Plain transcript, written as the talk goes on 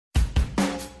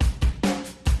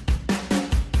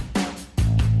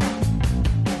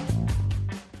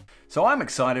So I'm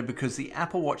excited because the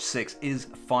Apple Watch 6 is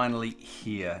finally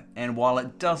here, and while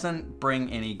it doesn't bring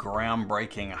any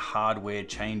groundbreaking hardware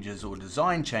changes or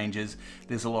design changes,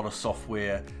 there's a lot of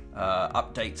software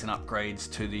updates and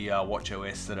upgrades to the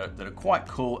WatchOS that are quite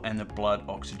cool, and the blood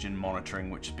oxygen monitoring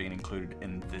which has been included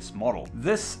in this model.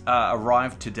 This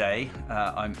arrived today.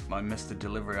 I missed the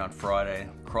delivery on Friday,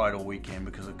 cried all weekend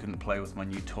because I couldn't play with my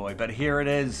new toy, but here it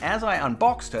is. As I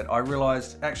unboxed it, I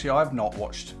realized actually I've not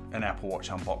watched an Apple Watch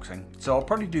unboxing, so I'll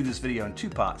probably do this video in two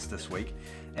parts this week,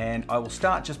 and I will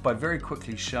start just by very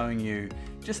quickly showing you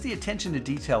just the attention to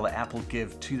detail that Apple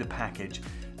give to the package.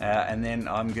 And then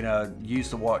I'm gonna use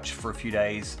the watch for a few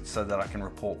days so that I can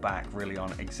report back really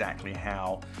on exactly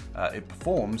how it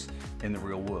performs in the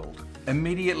real world.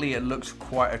 Immediately it looks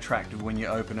quite attractive when you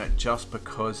open it, just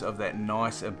because of that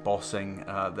nice embossing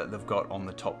that they've got on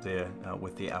the top there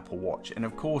with the Apple Watch. And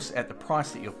of course, at the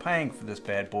price that you're paying for this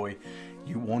bad boy,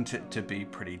 you want it to be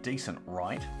pretty decent,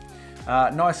 right?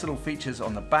 Nice little features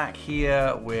on the back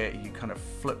here where you kind of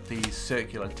flip these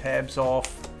circular tabs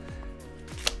off.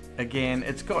 Again,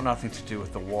 it's got nothing to do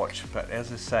with the watch, but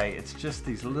as I say, it's just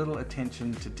these little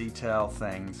attention to detail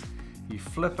things. You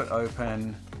flip it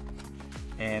open,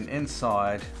 and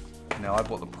inside, now I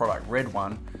bought the product red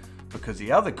one because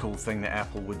the other cool thing that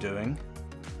Apple were doing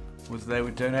was they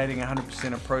were donating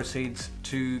 100% of proceeds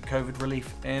to COVID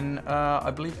relief in,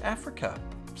 I believe, Africa.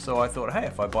 So I thought, hey,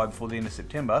 if I buy before the end of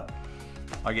September,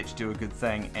 I get to do a good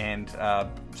thing, and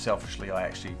selfishly, I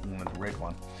actually wanted the red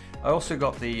one. I also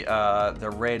got the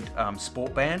red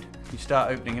sport band. You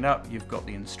start opening it up, you've got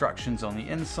the instructions on the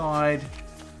inside,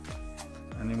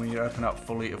 and then when you open up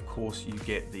fully, of course, you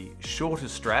get the shorter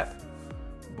strap,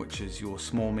 which is your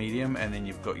small medium, and then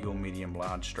you've got your medium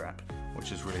large strap,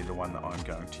 which is really the one that I'm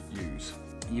going to use.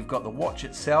 You've got the watch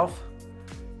itself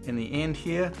in the end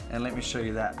here, and let me show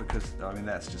you that, because I mean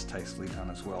that's just tastefully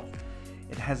done as well.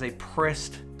 It has a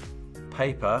pressed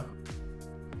paper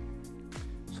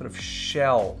sort of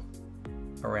shell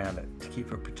around it to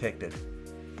keep it protected,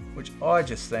 which I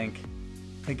just think,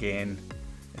 again,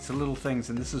 it's the little things,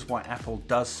 and this is why Apple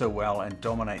does so well and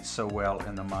dominates so well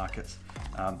in the markets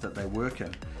that they work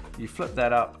in. You flip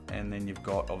that up, and then you've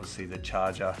got obviously the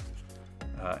charger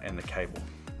and the cable,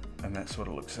 and that's what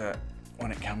it looks at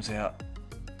when it comes out.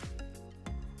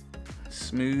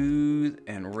 Smooth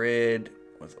and red,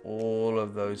 with all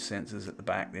of those sensors at the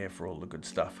back there for all the good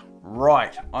stuff.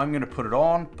 Right, I'm gonna put it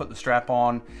on, put the strap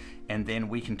on, and then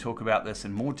we can talk about this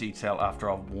in more detail after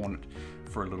I've worn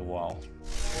it for a little while.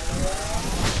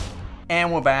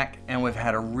 And we're back, and we've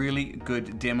had a really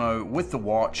good demo with the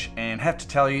watch, and have to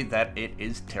tell you that it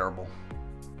is terrible.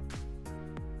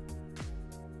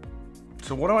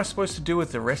 So what am I supposed to do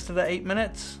with the rest of the 8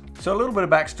 minutes? So a little bit of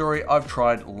backstory, I've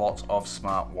tried lots of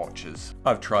smart watches.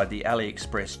 I've tried the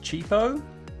AliExpress Cheapo,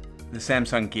 the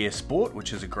Samsung Gear Sport,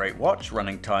 which is a great watch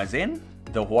running Tizen,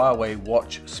 the Huawei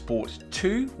Watch Sport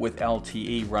 2 with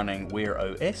LTE running Wear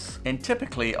OS, and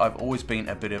typically I've always been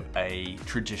a bit of a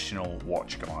traditional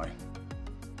watch guy.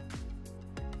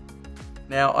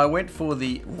 Now I went for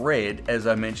the red, as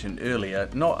I mentioned earlier,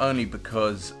 not only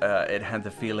because it had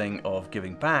the feeling of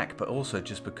giving back, but also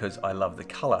just because I love the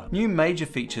color. New major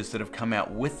features that have come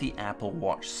out with the Apple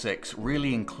Watch 6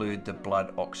 really include the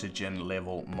blood oxygen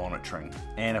level monitoring.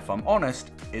 And if I'm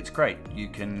honest, it's great. You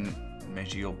can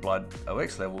measure your blood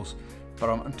OX levels, but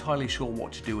I'm not entirely sure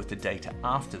what to do with the data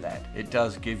after that. It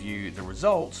does give you the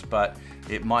results, but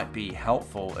it might be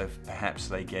helpful if perhaps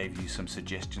they gave you some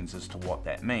suggestions as to what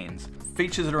that means.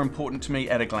 Features that are important to me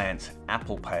at a glance: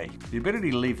 Apple Pay. The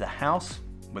ability to leave the house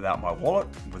without my wallet,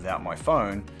 without my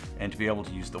phone, and to be able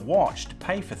to use the watch to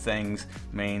pay for things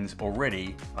means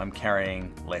already I'm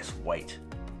carrying less weight.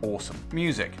 Awesome.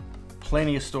 Music.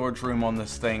 Plenty of storage room on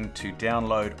this thing to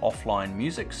download offline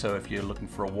music, so if you're looking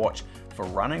for a watch for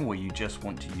running where you just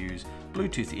want to use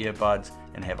Bluetooth earbuds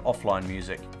and have offline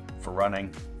music for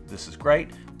running, this is great.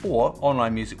 Or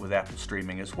online music with Apple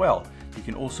streaming as well. You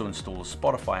can also install a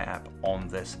Spotify app on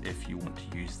this if you want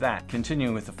to use that.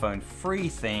 Continuing with the phone free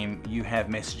theme, you have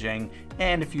messaging,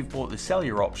 and if you've bought the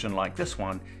cellular option like this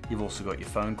one, you've also got your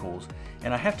phone calls.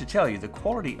 And I have to tell you, the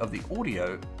quality of the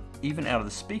audio, even out of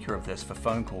the speaker of this for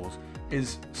phone calls,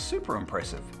 is super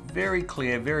impressive. Very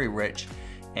clear, very rich,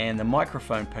 and the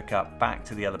microphone pickup back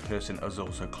to the other person is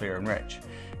also clear and rich.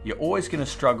 You're always going to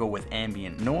struggle with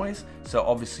ambient noise, so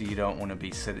obviously you don't want to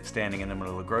be standing in the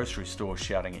middle of the grocery store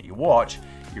shouting at your watch.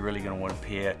 You're really going to want to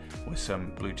pair with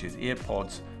some Bluetooth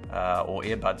AirPods or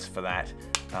earbuds for that.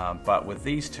 But with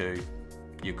these two,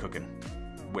 you're cooking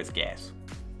with gas,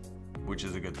 which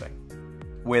is a good thing.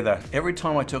 Weather. Every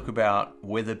time I talk about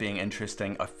weather being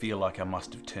interesting, I feel like I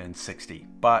must have turned 60.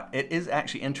 But it is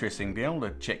actually interesting being able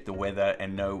to check the weather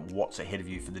and know what's ahead of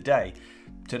you for the day.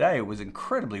 Today it was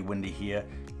incredibly windy here.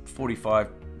 45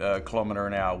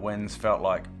 km/h winds, felt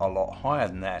like a lot higher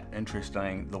than that.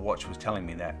 Interesting, the watch was telling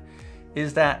me that.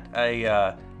 Is that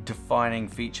a defining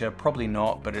feature? Probably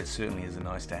not, but it certainly is a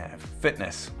nice to have.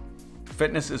 Fitness.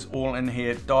 Fitness is all in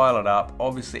here, dial it up.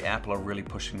 Obviously Apple are really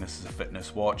pushing this as a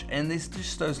fitness watch, and there's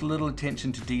just those little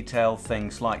attention to detail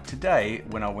things like today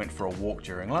when I went for a walk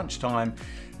during lunchtime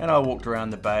and I walked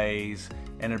around the bays,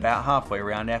 and about halfway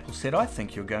around Apple said, I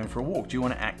think you're going for a walk. Do you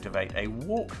want to activate a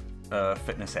walk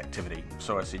fitness activity?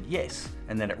 So I said yes,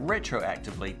 and then it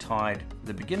retroactively tied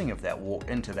the beginning of that walk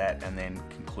into that and then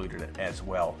concluded it as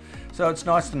well. So it's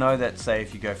nice to know that, say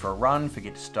if you go for a run,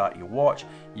 forget to start your watch,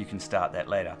 you can start that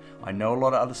later. I know a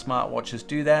lot of other smartwatches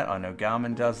do that. I know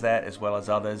Garmin does that as well as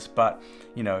others, but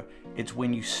you know, it's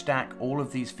when you stack all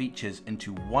of these features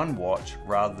into one watch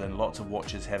rather than lots of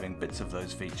watches having bits of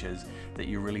those features that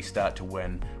you really start to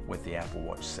win with the Apple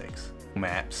Watch 6.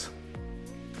 Maps.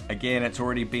 Again, it's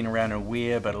already been around and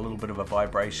aware, but a little bit of a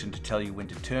vibration to tell you when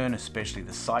to turn, especially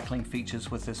the cycling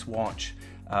features with this watch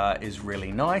is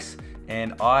really nice.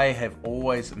 And I have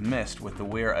always missed with the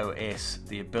Wear OS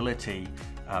the ability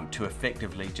to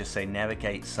effectively just say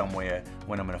navigate somewhere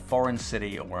when I'm in a foreign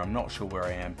city or where I'm not sure where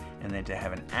I am, and then to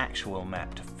have an actual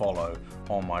map to follow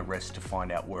on my wrist to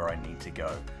find out where I need to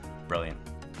go. Brilliant.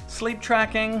 Sleep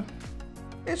tracking,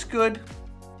 it's good.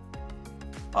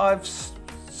 I've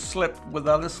slept with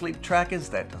other sleep trackers.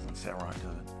 That doesn't sound right,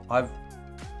 does it? I've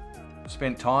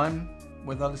spent time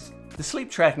with others. The sleep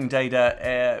tracking data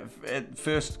at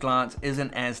first glance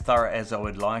isn't as thorough as I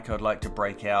would like. I'd like to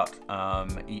break out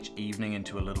each evening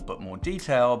into a little bit more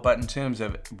detail, but in terms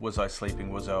of was I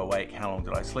sleeping, was I awake, how long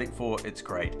did I sleep for, it's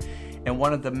great. And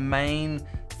one of the main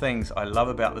things I love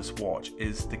about this watch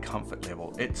is the comfort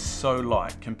level. It's so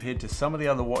light compared to some of the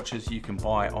other watches you can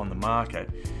buy on the market.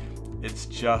 It's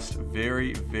just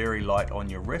very, very light on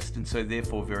your wrist, and so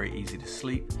therefore very easy to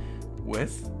sleep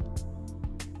with.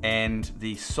 And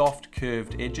the soft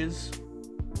curved edges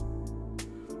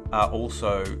are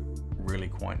also really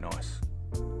quite nice.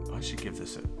 I should give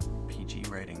this a PG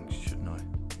rating, shouldn't I?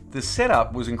 The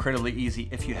setup was incredibly easy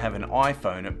if you have an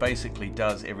iPhone. It basically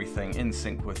does everything in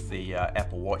sync with the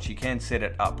Apple Watch. You can set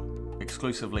it up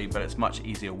exclusively, but it's much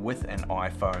easier with an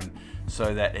iPhone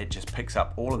so that it just picks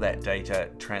up all of that data,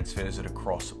 transfers it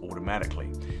across automatically.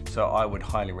 So I would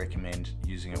highly recommend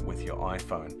using it with your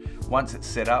iPhone. Once it's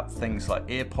set up, things like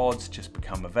AirPods just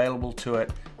become available to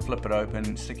it. Flip it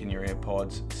open, stick in your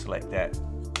AirPods, select that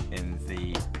in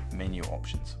the menu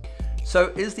options.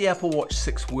 So is the Apple Watch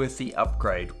 6 worth the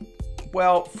upgrade?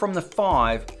 Well, from the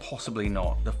 5, possibly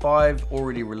not. The 5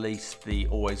 already released the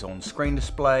always-on screen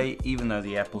display, even though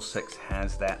the Apple 6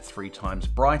 has that 3 times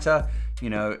brighter. You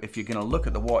know, if you're gonna look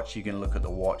at the watch, you're gonna look at the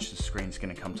watch, the screen's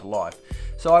gonna come to life.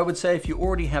 So I would say if you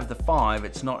already have the 5,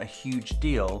 it's not a huge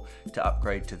deal to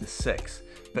upgrade to the 6.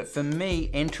 But for me,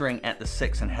 entering at the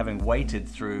 6 and having waited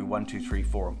through 1, 2, 3,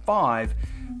 4, and 5,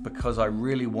 because I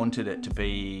really wanted it to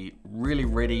be really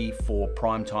ready for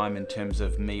prime time in terms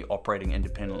of me operating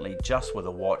independently just with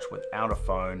a watch without a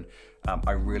phone,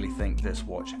 I really think this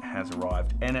watch has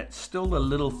arrived. And it's still the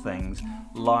little things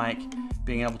like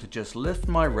being able to just lift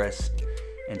my wrist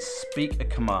and speak a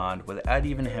command without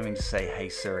even having to say, hey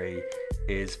Siri,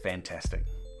 is fantastic.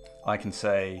 I can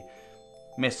say,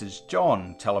 message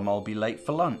John, tell him I'll be late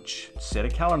for lunch. Set a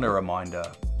calendar reminder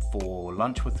for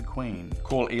lunch with the Queen.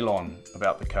 Call Elon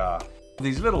about the car.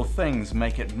 These little things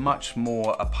make it much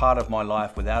more a part of my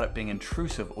life without it being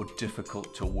intrusive or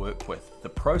difficult to work with. The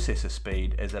processor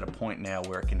speed is at a point now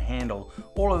where it can handle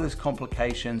all of those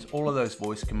complications, all of those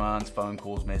voice commands, phone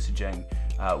calls, messaging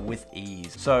with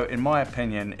ease. So in my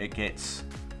opinion, it gets,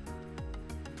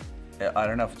 I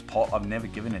don't know if it's I've never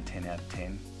given it 10 out of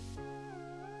 10.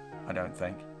 I don't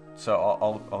think. So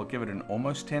I'll give it an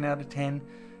almost 10 out of 10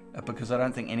 because I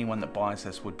don't think anyone that buys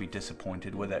this would be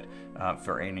disappointed with it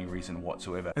for any reason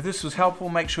whatsoever. If this was helpful,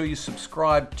 make sure you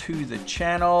subscribe to the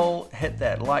channel, hit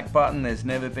that like button. There's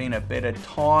never been a better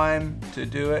time to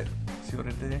do it. See what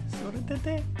I did there? See what I did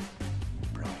there?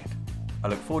 Brilliant. I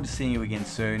look forward to seeing you again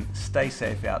soon. Stay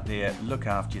safe out there, look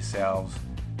after yourselves,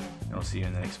 and I'll see you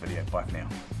in the next video. Bye for now.